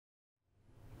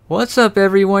What's up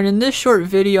everyone, in this short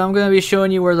video I'm going to be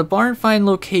showing you where the barn find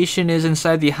location is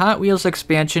inside the Hot Wheels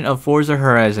expansion of Forza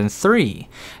Horizon 3.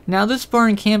 Now this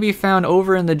barn can be found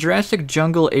over in the Jurassic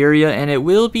Jungle area and it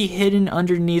will be hidden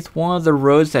underneath one of the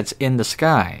roads that's in the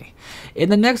sky. In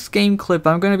the next game clip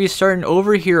I'm going to be starting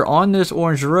over here on this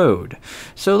orange road.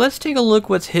 So let's take a look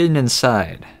what's hidden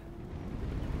inside.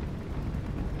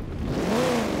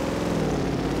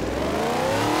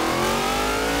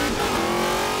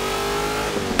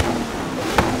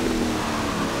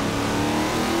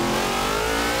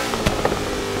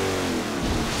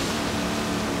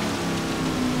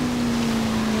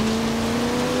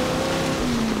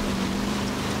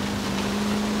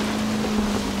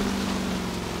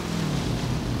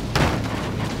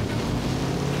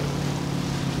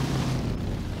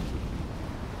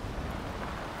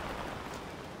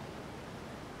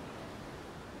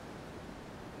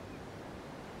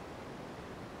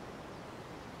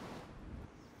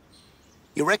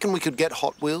 You reckon we could get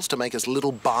Hot Wheels to make us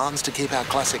little barns to keep our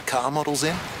classic car models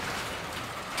in?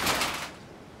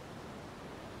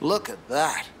 Look at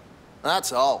that.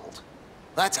 That's old.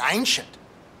 That's ancient.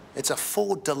 It's a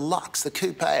Ford Deluxe, the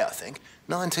Coupe, I think,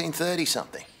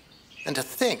 1930-something. And to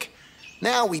think,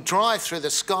 now we drive through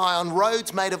the sky on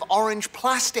roads made of orange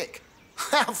plastic.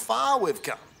 How far we've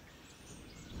come.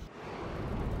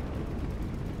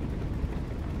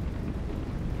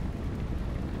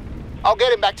 I'll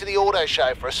get him back to the auto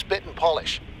show for a spit and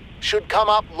polish. Should come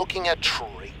up looking a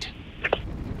treat.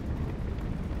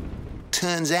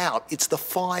 Turns out it's the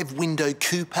 5-window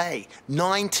coupe,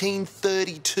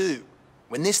 1932.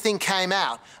 When this thing came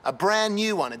out, a brand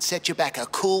new one had set you back a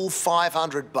cool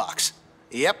 $500.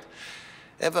 Yep.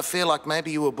 Ever feel like maybe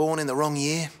you were born in the wrong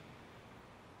year?